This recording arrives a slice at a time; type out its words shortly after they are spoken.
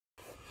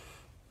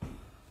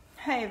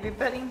Hi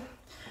everybody,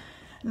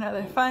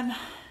 another fun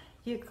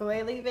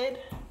ukulele vid.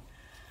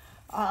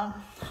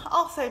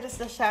 Also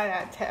just a shout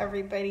out to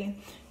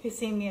everybody who's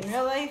seen me in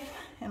real life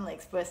and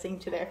likes posting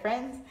to their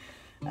friends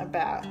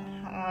about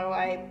how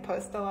I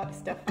post a lot of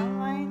stuff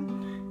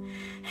online.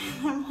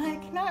 And I'm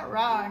like, not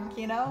wrong,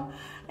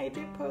 I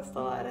do post a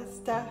lot of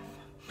stuff,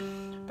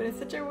 but it's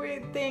such a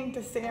weird thing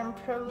to say I'm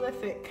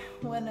prolific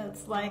when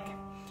it's like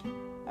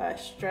a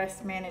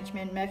stress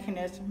management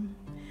mechanism.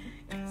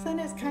 Because then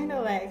it's kind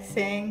of like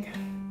saying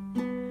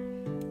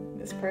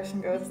this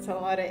person goes to a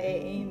lot of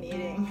AA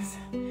meetings,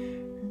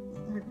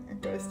 or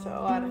goes to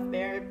a lot of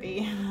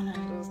therapy, and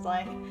I'm just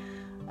like,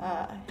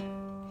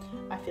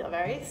 I feel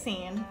very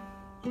seen.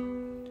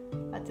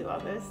 I do all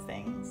those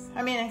things.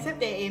 I mean,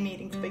 except AA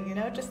meetings, but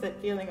just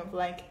that feeling of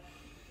like,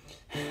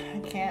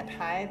 I can't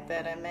hide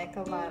that I make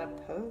a lot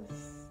of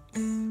posts.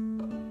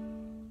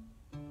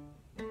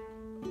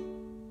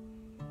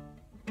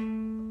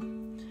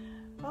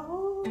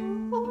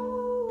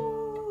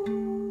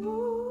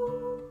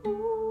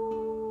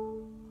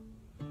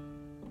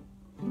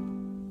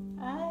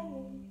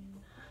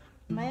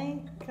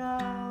 Make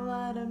a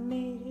lot of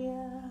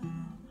media,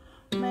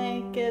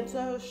 make it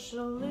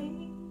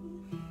socially,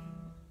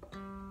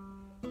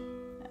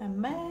 and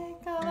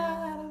make a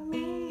lot of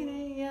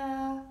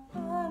media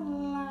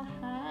online.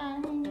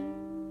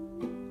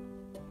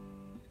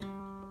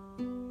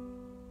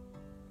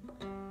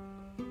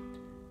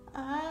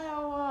 I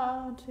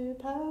want to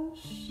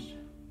post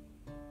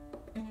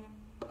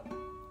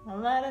a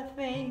lot of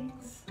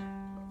things.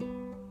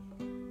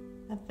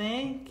 I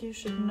think you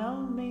should know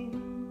me.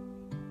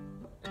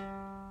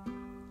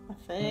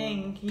 I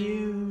think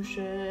you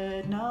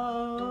should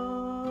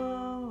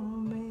know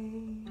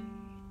me.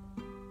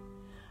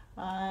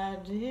 I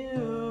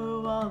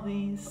do all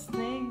these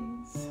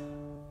things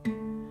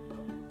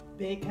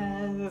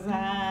because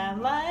I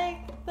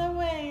like the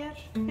way it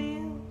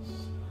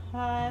feels,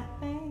 I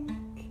think.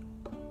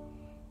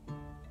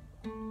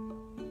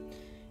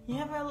 You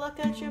ever look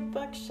at your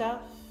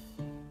bookshelf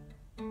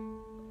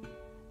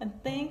and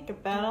think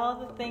about all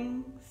the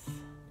things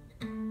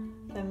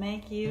that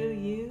make you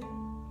you?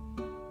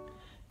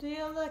 Do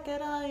you look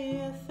at all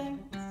your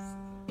things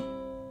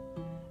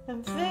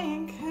and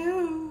think,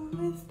 who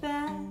is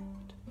that?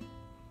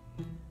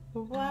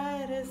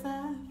 What is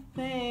that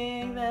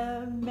thing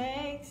that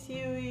makes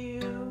you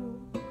you?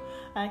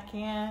 I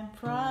can't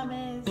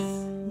promise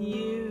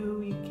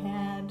you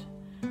can't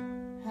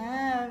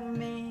have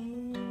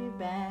me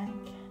back.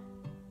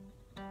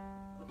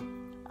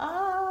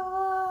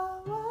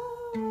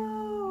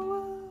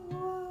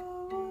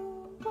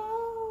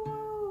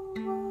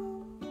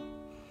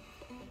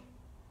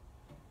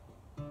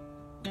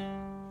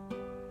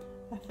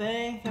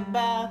 Think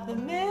about the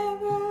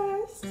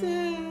mirrors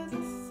to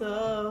the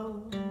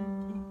soul.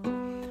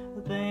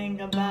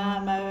 Think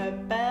about my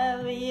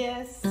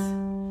rebellious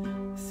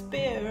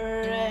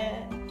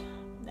spirit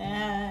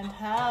and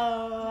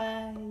how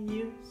I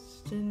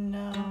used to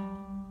know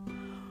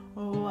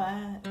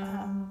what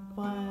I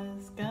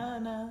was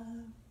gonna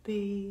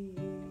be.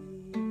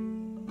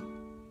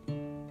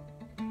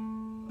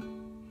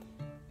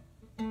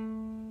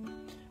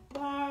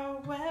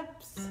 Our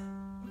webs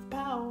of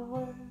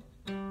power,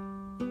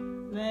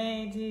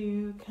 they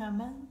do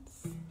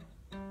commence.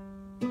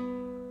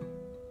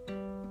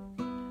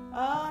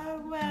 Our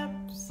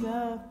webs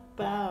of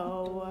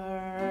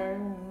power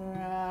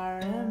are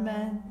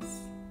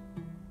immense.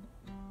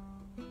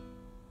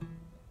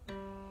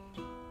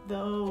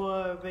 The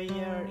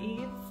warrior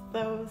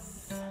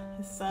ethos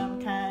is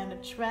some kind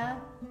of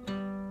trap.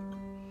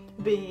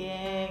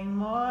 Being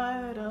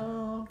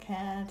mortal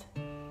can't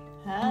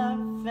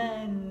have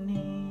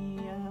any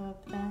of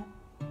that.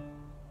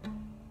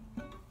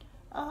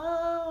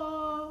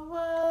 Oh,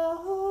 whoa,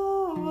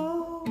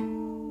 whoa,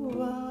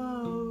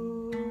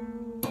 whoa.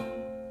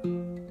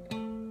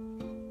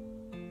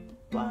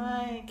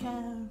 Why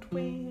can't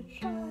we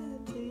try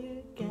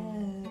to get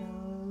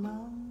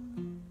along?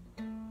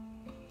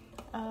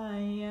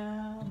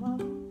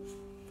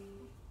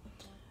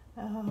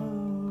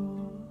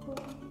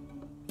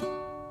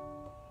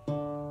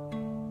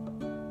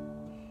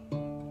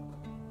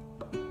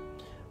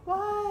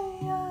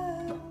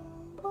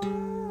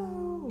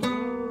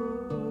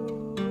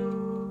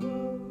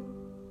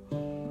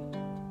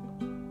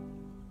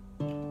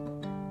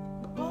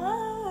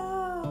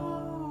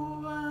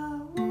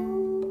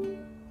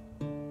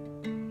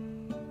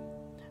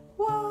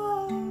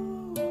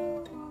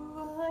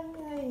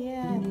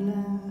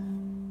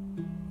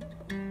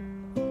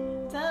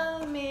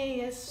 Tell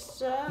me a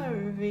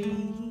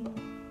story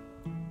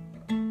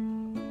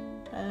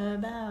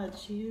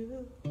about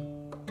you.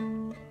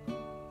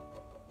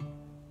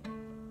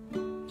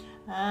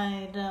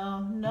 I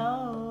don't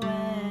know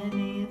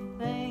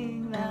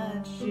anything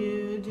that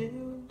you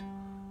do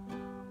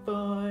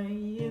for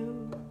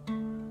you.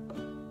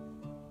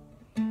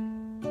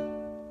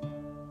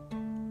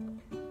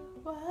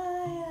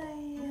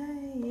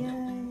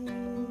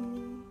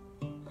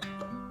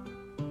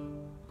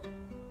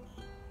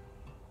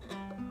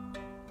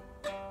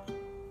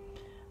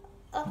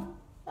 Oh.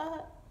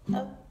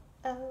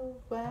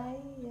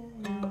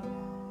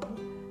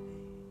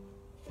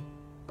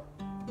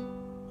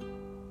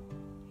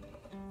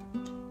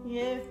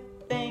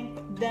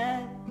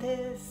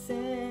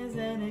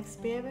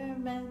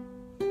 experiment.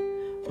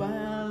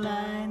 Well,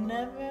 I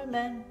never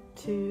meant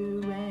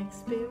to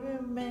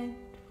experiment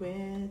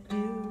with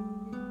you.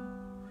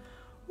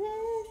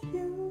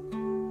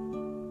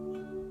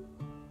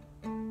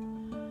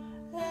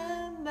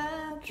 And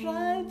I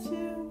tried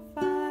to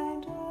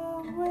find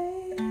a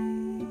way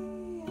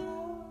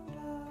out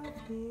of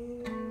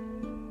here.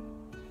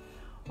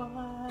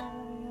 Why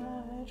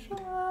I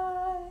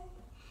try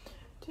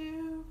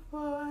to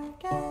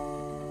forget,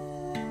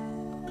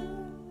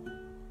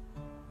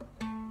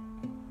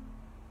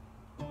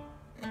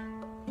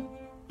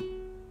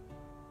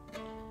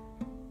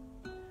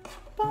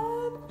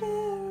 but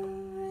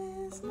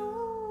there is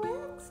no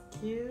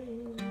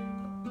excuse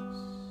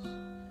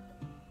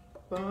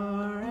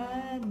for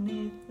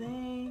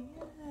anything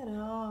at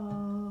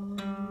all.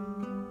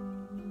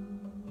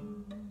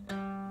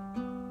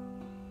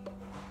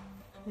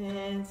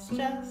 It's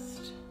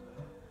just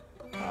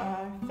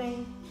our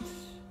fate,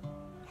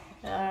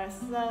 our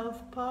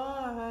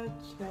self-portrait.